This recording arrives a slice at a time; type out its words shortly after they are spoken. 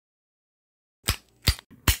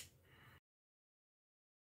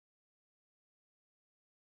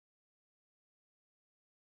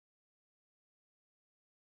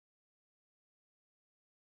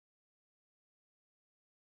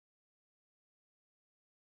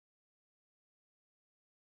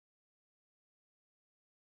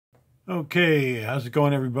Okay, how's it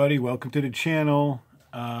going, everybody? Welcome to the channel.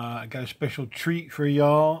 I got a special treat for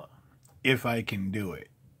y'all, if I can do it.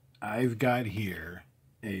 I've got here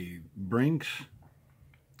a Brinks.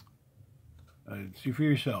 See for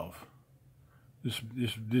yourself.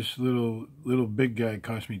 This little big guy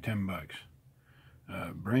cost me $10.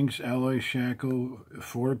 Brinks alloy shackle,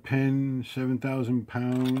 4-pin, 7,000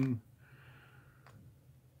 pound.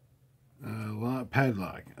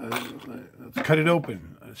 Padlock. Let's cut it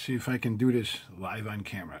open. Let's see if I can do this live on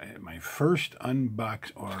camera. My first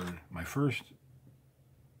unbox, or my first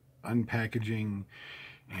unpackaging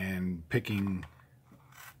and picking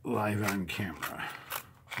live on camera.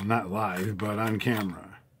 Well, not live, but on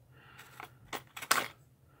camera.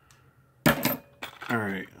 All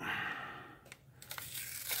right.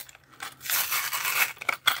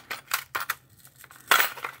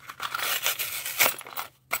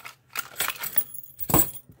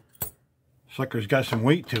 Sucker's got some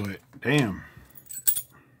weight to it. Damn.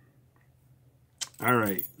 All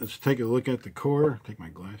right, let's take a look at the core. Take my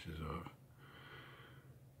glasses off.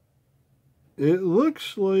 It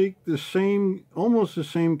looks like the same, almost the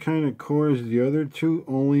same kind of core as the other two,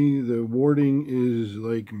 only the wording is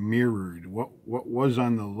like mirrored. What was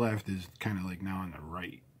on the left is kind of like now on the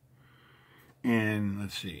right. And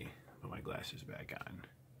let's see, put my glasses back on.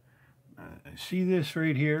 See this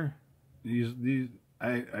right here? These.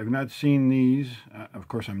 I've not seen these. Of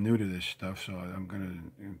course, I'm new to this stuff, so I'm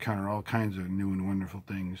going to encounter all kinds of new and wonderful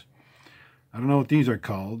things. I don't know what these are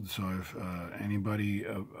called, so if anybody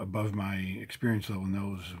above my experience level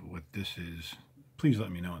knows what this is, please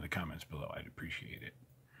let me know in the comments below. I'd appreciate it.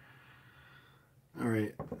 All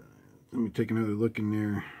right, let me take another look in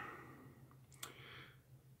there.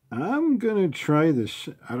 I'm going to try this.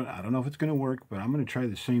 I don't know if it's going to work, but I'm going to try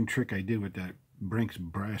the same trick I did with that Brinks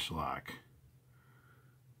brass lock.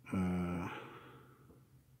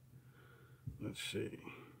 Let's see.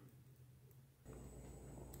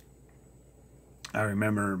 I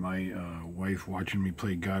remember my wife watching me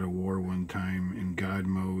play God of War one time in God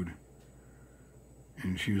mode,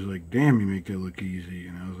 and she was like, "Damn, you make that look easy."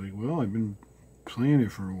 And I was like, "Well, I've been playing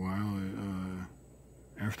it for a while.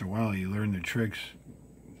 After a while, you learn the tricks.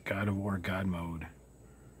 God of War God mode.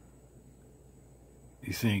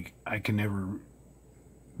 You think I can never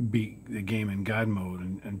beat the game in God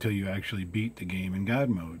mode until you actually beat the game in God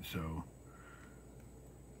mode. So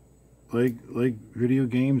like video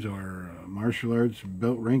games or martial arts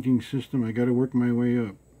belt ranking system, I got to work my way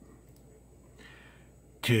up.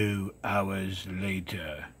 2 hours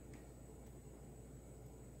later.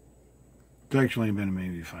 It's actually been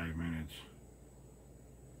maybe 5 minutes.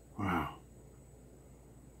 Wow.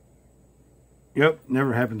 Yep,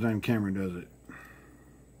 never happens on camera, does it?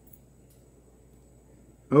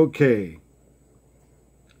 Okay,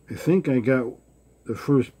 I think I got the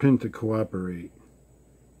first pin to cooperate.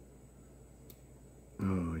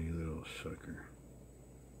 Oh, you little sucker.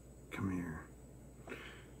 Come here.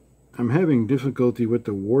 I'm having difficulty with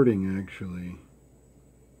the warding, actually.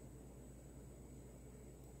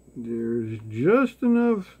 There's just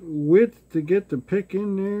enough width to get the pick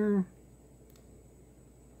in there.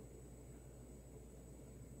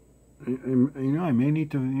 You know, I may need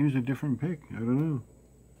to use a different pick. I don't know.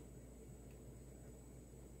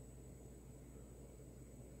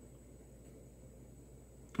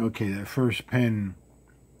 Okay, that first pin,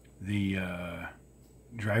 the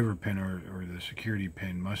driver pin or the security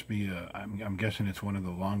pin, must be I'm guessing it's one of the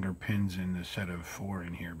longer pins in the set of 4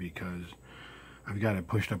 in here, because I've got it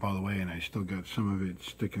pushed up all the way and I still got some of it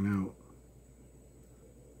sticking out.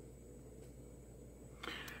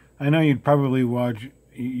 I know you'd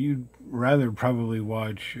rather probably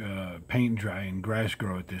watch paint dry and grass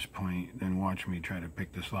grow at this point than watch me try to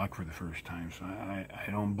pick this lock for the first time, so I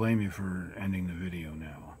don't blame you for ending the video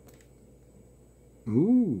now.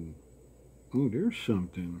 Ooh, there's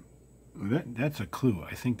something. Oh, that's a clue.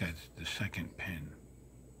 I think that's the second pin.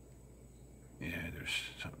 Yeah,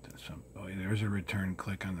 there's something. Oh, there's a return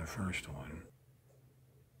click on the first one.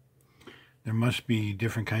 There must be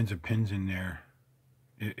different kinds of pins in there.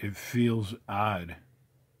 It feels odd.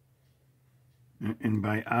 And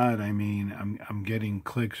by odd, I mean I'm getting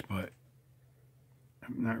clicks, but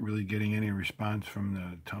I'm not really getting any response from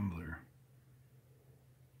the tumbler.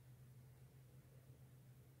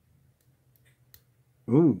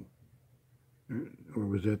 Oh, or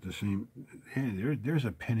was that the same? Yeah, there's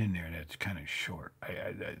a pin in there that's kind of short.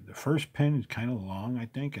 The first pin is kind of long, I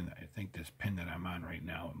think, and I think this pin that I'm on right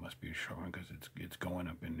now, it must be a short one because it's going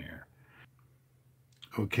up in there.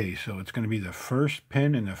 Okay, so it's going to be the first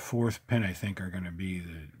pin and the 4th pin, I think, are going to be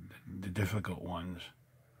the difficult ones.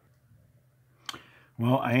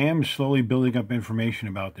 Well, I am slowly building up information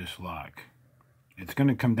about this lock. It's going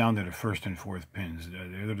to come down to the first and fourth pins.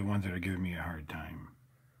 They're the ones that are giving me a hard time.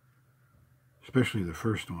 Especially the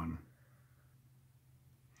first one.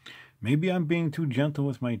 Maybe I'm being too gentle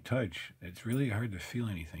with my touch. It's really hard to feel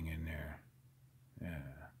anything in there. Yeah.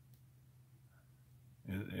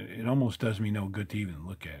 It almost does me no good to even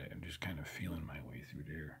look at it. I'm just kind of feeling my way through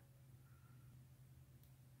there.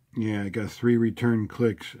 Yeah, I got 3 return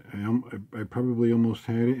clicks. I probably almost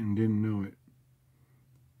had it and didn't know it.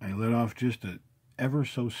 I let off just ever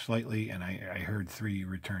so slightly, and I heard 3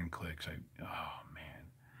 return clicks. Oh, man.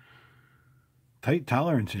 Tight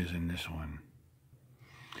tolerances in this one.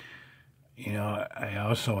 You know, I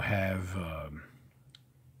also have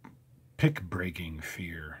pick breaking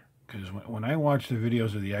fear. Because when I watch the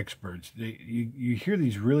videos of the experts, you hear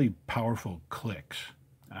these really powerful clicks.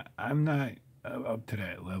 I'm not up to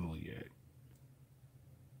that level yet.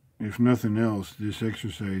 If nothing else, this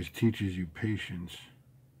exercise teaches you patience.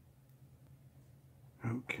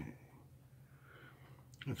 Okay.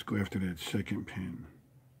 Let's go after that second pin.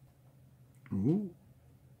 Ooh.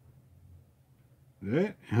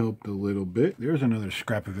 That helped a little bit. There's another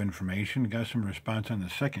scrap of information. Got some response on the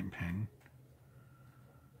second pin.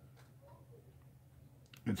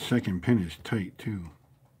 That second pin is tight too.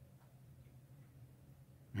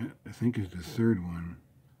 I think it's the third one.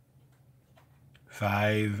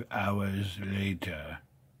 5 hours later.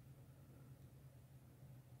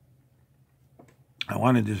 I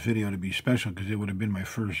wanted this video to be special because it would have been my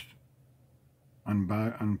first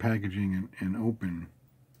unpackaging and open.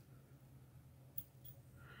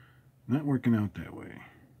 Not working out that way.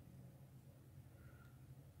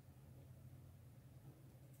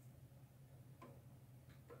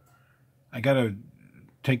 I gotta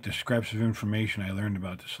take the scraps of information I learned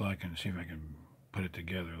about this lock and see if I can put it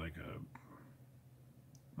together like a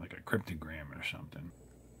cryptogram or something.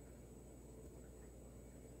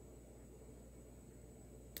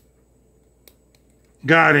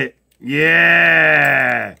 Got it.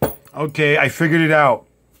 Yeah. Okay, I figured it out.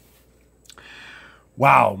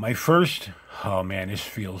 Wow, my first... Oh man, this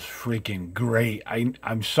feels freaking great.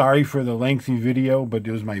 I'm sorry for the lengthy video, but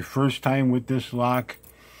it was my first time with this lock.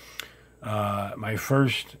 My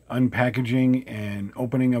first unpackaging and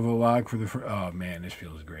opening of a lock for the first... Oh man, this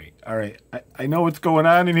feels great. All right, I know what's going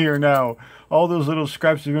on in here now. All those little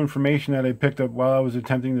scraps of information that I picked up while I was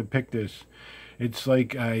attempting to pick this. It's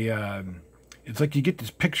like it's like you get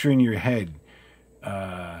this picture in your head.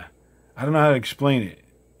 I don't know how to explain it.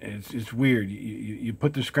 It's weird. You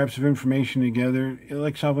put the scraps of information together. It's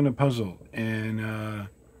like solving a puzzle. And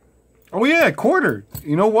oh yeah, quarter.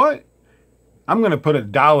 You know what? I'm going to put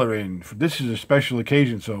 $1 in. This is a special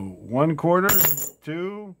occasion. So 1 quarter,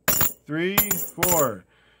 2, 3, 4.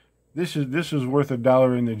 This is worth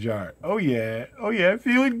 $1 in the jar. Oh yeah. Oh yeah.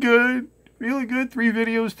 Feeling good. Feeling good. 3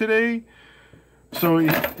 videos today. So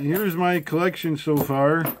here's my collection so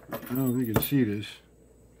far. I don't know if you can see this.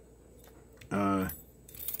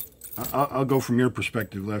 I'll go from your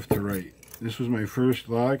perspective, left to right. This was my first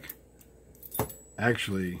lock.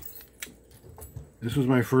 Actually, this was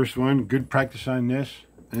my first one. Good practice on this.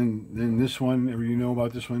 And then this one, you know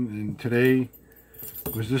about this one. And today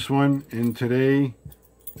was this one. And today,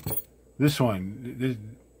 this one.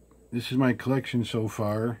 This is my collection so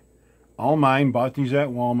far. All mine. Bought these at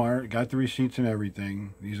Walmart. Got the receipts and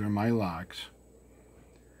everything. These are my locks.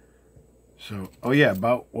 So, oh yeah,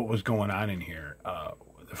 about what was going on in here.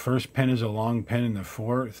 The first pin is a long pin, and the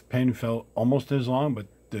fourth pin felt almost as long, but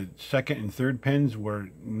the second and third pins were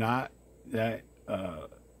not that...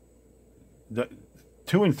 the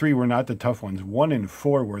 2 and 3 were not the tough ones. 1 and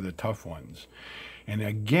 4 were the tough ones. And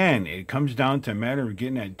again, it comes down to a matter of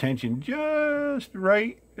getting that tension just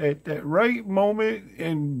right at that right moment,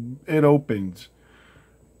 and it opens.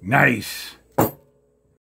 Nice.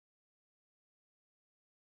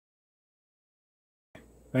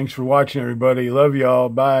 Thanks for watching, everybody. Love y'all.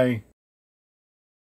 Bye.